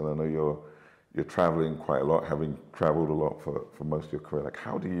footprints, and I know you're traveling quite a lot, having traveled a lot for most of your career. Like,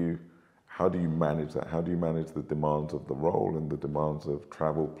 how do you manage that? How do you manage the demands of the role and the demands of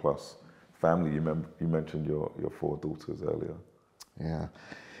travel plus family? You mentioned your 4 daughters earlier. Yeah.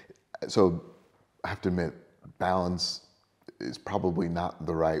 So I have to admit, balance is probably not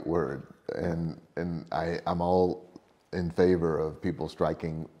the right word. And I'm all in favor of people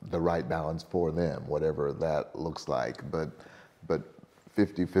striking the right balance for them, whatever that looks like. But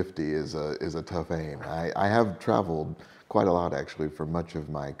 50-50 is a tough aim. I have traveled quite a lot, actually, for much of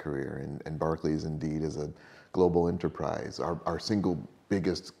my career, and Barclays indeed is a global enterprise. Our single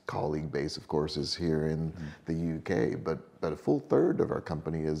biggest colleague base, of course, is here in the UK, but a full third of our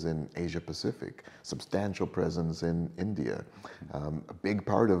company is in Asia Pacific, substantial presence in India. A big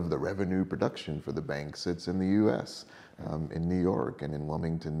part of the revenue production for the bank sits in the US, in New York and in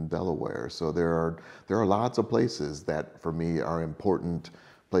Wilmington, Delaware. So there are lots of places that, for me, are important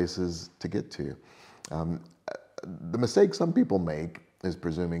places to get to. The mistake some people make is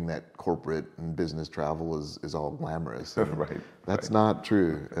presuming that corporate and business travel is all glamorous. That's not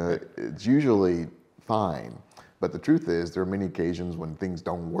true. It's usually fine. But the truth is, there are many occasions when things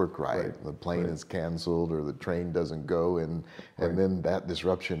don't work right. The plane is canceled or the train doesn't go, and then that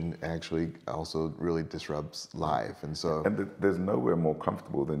disruption actually also really disrupts life. And so, there's nowhere more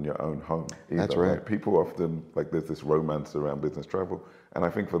comfortable than your own home either. That's right. Like, people often, there's this romance around business travel, and I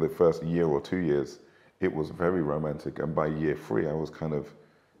think for the first year or 2 years, it was very romantic, and by year 3, I was kind of,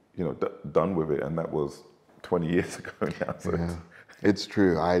 done with it, and that was 20 years ago now. So yeah, it's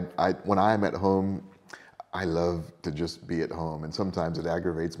true. When I'm at home, I love to just be at home, and sometimes it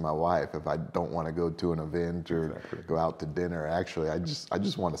aggravates my wife if I don't want to go to an event or go out to dinner. Actually, I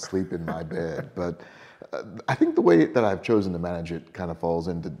just want to sleep in my bed. But I think the way that I've chosen to manage it kind of falls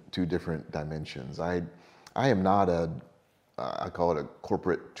into 2 different dimensions. I am not I call it a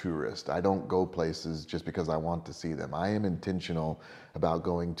corporate tourist. I don't go places just because I want to see them. I am intentional about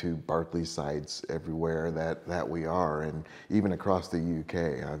going to Barclays sites everywhere that we are, and even across the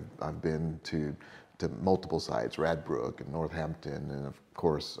UK. I've been to multiple sites, Radbrook and Northampton, and of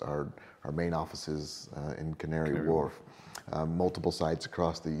course our main offices in Canary Wharf. multiple sites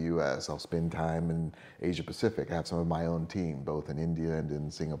across the U.S. I'll spend time in Asia Pacific. I have some of my own team, both in India and in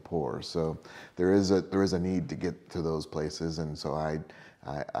Singapore. So there is a need to get to those places, and so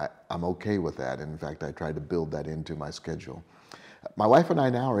I'm okay with that. In fact, I try to build that into my schedule. My wife and I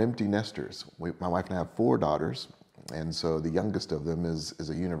now are empty nesters. My wife and I have 4 daughters, and so the youngest of them is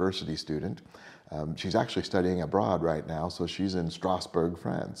a university student. She's actually studying abroad right now, so she's in Strasbourg,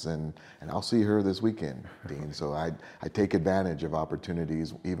 France, and I'll see her this weekend, Dean. So I take advantage of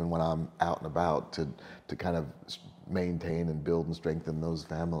opportunities even when I'm out and about to kind of maintain and build and strengthen those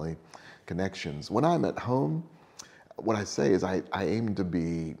family connections. When I'm at home, what I say is I aim to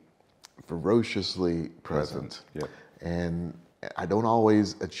be ferociously present. Yeah. And I don't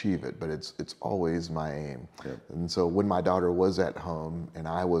always achieve it, but it's always my aim. Yeah. And so when my daughter was at home and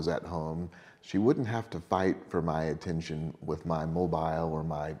I was at home, she wouldn't have to fight for my attention with my mobile or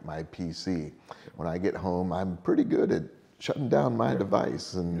my PC. When I get home, I'm pretty good at shutting down my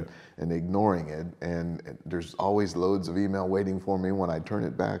device and ignoring it. And there's always loads of email waiting for me when I turn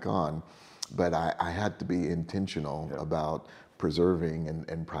it back on. But I had to be intentional about preserving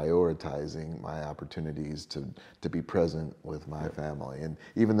and prioritizing my opportunities to be present with my family. And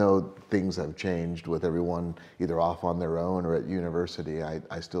even though things have changed with everyone either off on their own or at university,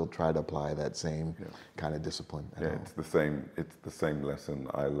 I still try to apply that same kind of discipline. It's the same lesson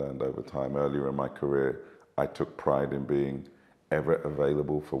I learned over time. Earlier in my career, I took pride in being ever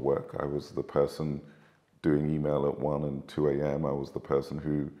available for work. I was the person doing email at 1 and 2 a.m. I was the person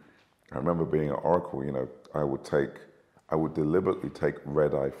who, I remember being at Oracle, I would deliberately take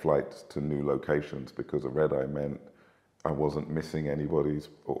red-eye flights to new locations because a red-eye meant I wasn't missing anybody's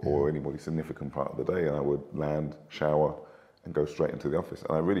or anybody's significant part of the day, and I would land, shower, and go straight into the office.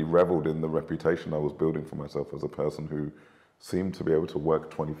 And I really reveled in the reputation I was building for myself as a person who seemed to be able to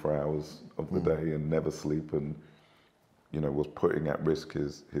work 24 hours of the day and never sleep, and was putting at risk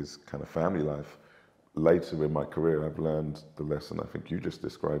his kind of family life. Later in my career, I've learned the lesson I think you just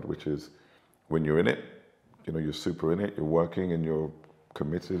described, which is when you're in it, you're super in it, you're working and you're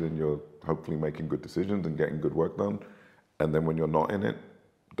committed and you're hopefully making good decisions and getting good work done. And then when you're not in it,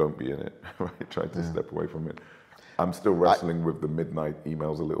 don't be in it, right? Try to step away from it. I'm still wrestling with the midnight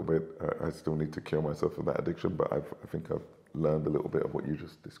emails a little bit. I still need to cure myself of that addiction, but I think I've learned a little bit of what you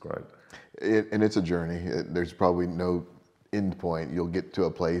just described. And it's a journey. There's probably no end point. You'll get to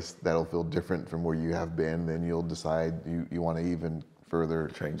a place that'll feel different from where you have been, then you'll decide you want to even further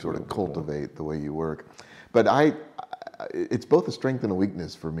sort of cultivate the way you work. But it's both a strength and a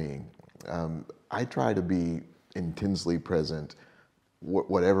weakness for me. I try to be intensely present,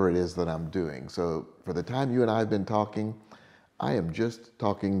 whatever it is that I'm doing. So for the time you and I have been talking, I am just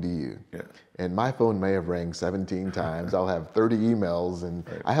talking to you. Yeah. And my phone may have rang 17 times. I'll have 30 emails, and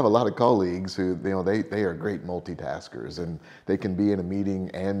I have a lot of colleagues who, they are great multitaskers, and they can be in a meeting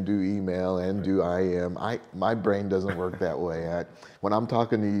and do email and do IM. My brain doesn't work that way. When I'm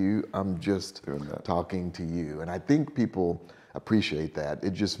talking to you, I'm just talking to you. And I think people appreciate that.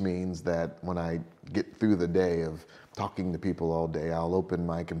 It just means that when I get through the day of talking to people all day, I'll open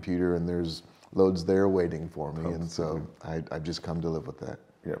my computer and there's loads there waiting for me. And so I've just come to live with that.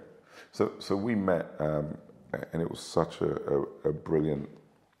 Yeah. So we met, and it was such a brilliant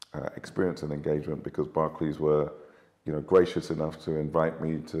experience and engagement because Barclays were, gracious enough to invite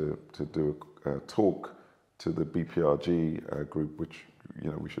me to do a talk to the BPRG group, which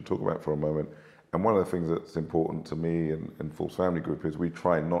we should talk about for a moment. And one of the things that's important to me and Forbes Family Group is we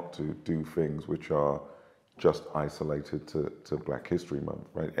try not to do things which are just isolated to Black History Month,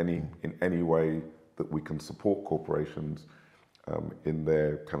 right? In any way that we can support corporations in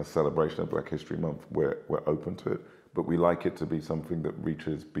their kind of celebration of Black History Month, we're open to it. But we like it to be something that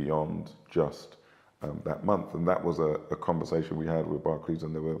reaches beyond just that month. And that was a conversation we had with Barclays,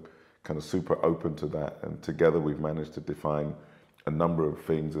 and they were kind of super open to that. And together we've managed to define a number of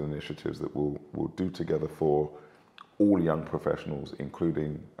things and initiatives that we'll do together for all young professionals,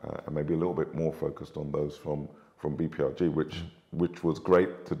 including and maybe a little bit more focused on those from BPRG, which was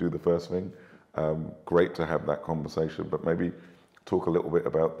great to do the first thing, great to have that conversation, but maybe talk a little bit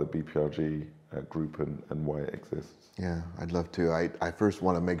about the BPRG group and why it exists. Yeah, I'd love to. I first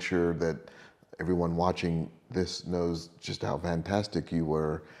want to make sure that everyone watching this knows just how fantastic you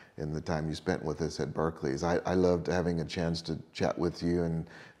were in the time you spent with us at Barclays. I loved having a chance to chat with you, and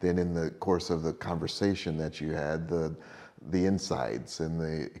then in the course of the conversation that you had, the insights and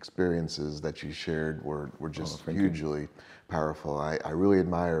the experiences that you shared were just hugely powerful. I really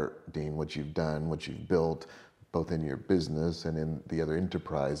admire, Dean, what you've done, what you've built, both in your business and in the other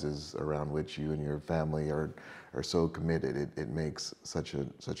enterprises around which you and your family are so committed. It makes such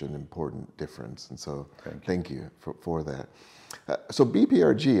an important difference. And so thank you for that. So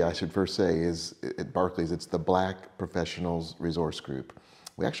BPRG, I should first say, is at Barclays, it's the Black Professionals Resource Group.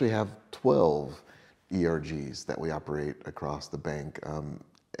 We actually have 12 ERGs that we operate across the bank,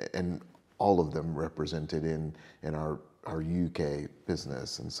 and all of them represented in our UK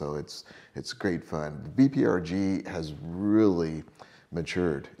business, and so it's great fun. BPRG has really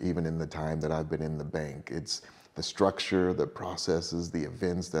matured even in the time that I've been in the bank. It's the structure, the processes, the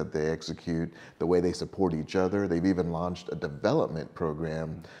events that they execute, the way they support each other. They've even launched a development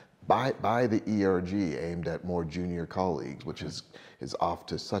program by the ERG aimed at more junior colleagues, which is off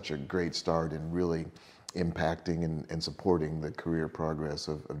to such a great start in really impacting and supporting the career progress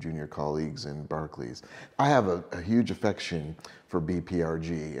of junior colleagues in Barclays. I have a huge affection for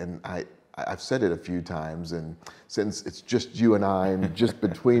BPRG, and I've said it a few times, and since it's just you and I, and just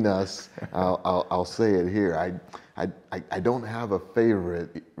between us, I'll say it here. I don't have a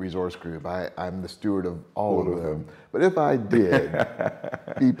favorite resource group. I'm the steward of all of them. But if I did,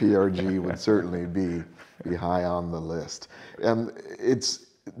 BPRG would certainly be high on the list. It's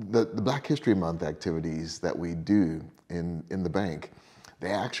the Black History Month activities that we do in the bank.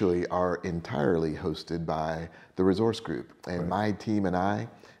 They actually are entirely hosted by the resource group, and my team and I.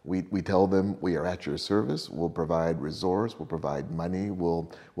 We tell them we are at your service. We'll provide resource. We'll provide money.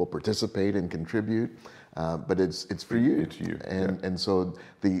 We'll participate and contribute. But it's for you. It's you. And so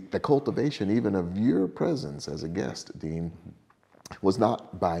the cultivation even of your presence as a guest, Dean, was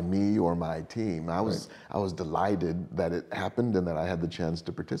not by me or my team. I was delighted that it happened and that I had the chance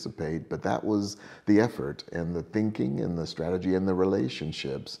to participate, but that was the effort and the thinking and the strategy and the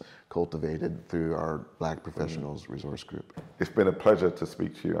relationships cultivated through our Black Professionals Resource Group. It's been a pleasure to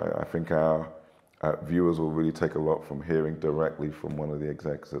speak to you. I think our viewers will really take a lot from hearing directly from one of the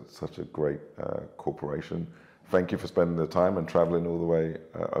execs at such a great corporation. Thank you for spending the time and traveling all the way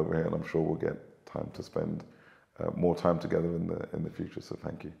over here, and I'm sure we'll get time to spend more time together in the future, so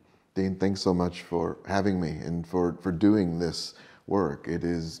thank you. Dean, thanks so much for having me and for doing this work. It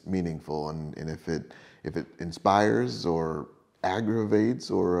is meaningful, and if it inspires or aggravates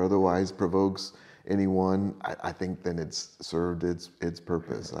or otherwise provokes anyone, I think then it's served its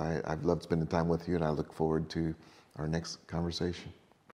purpose. I've loved spending time with you, and I look forward to our next conversation.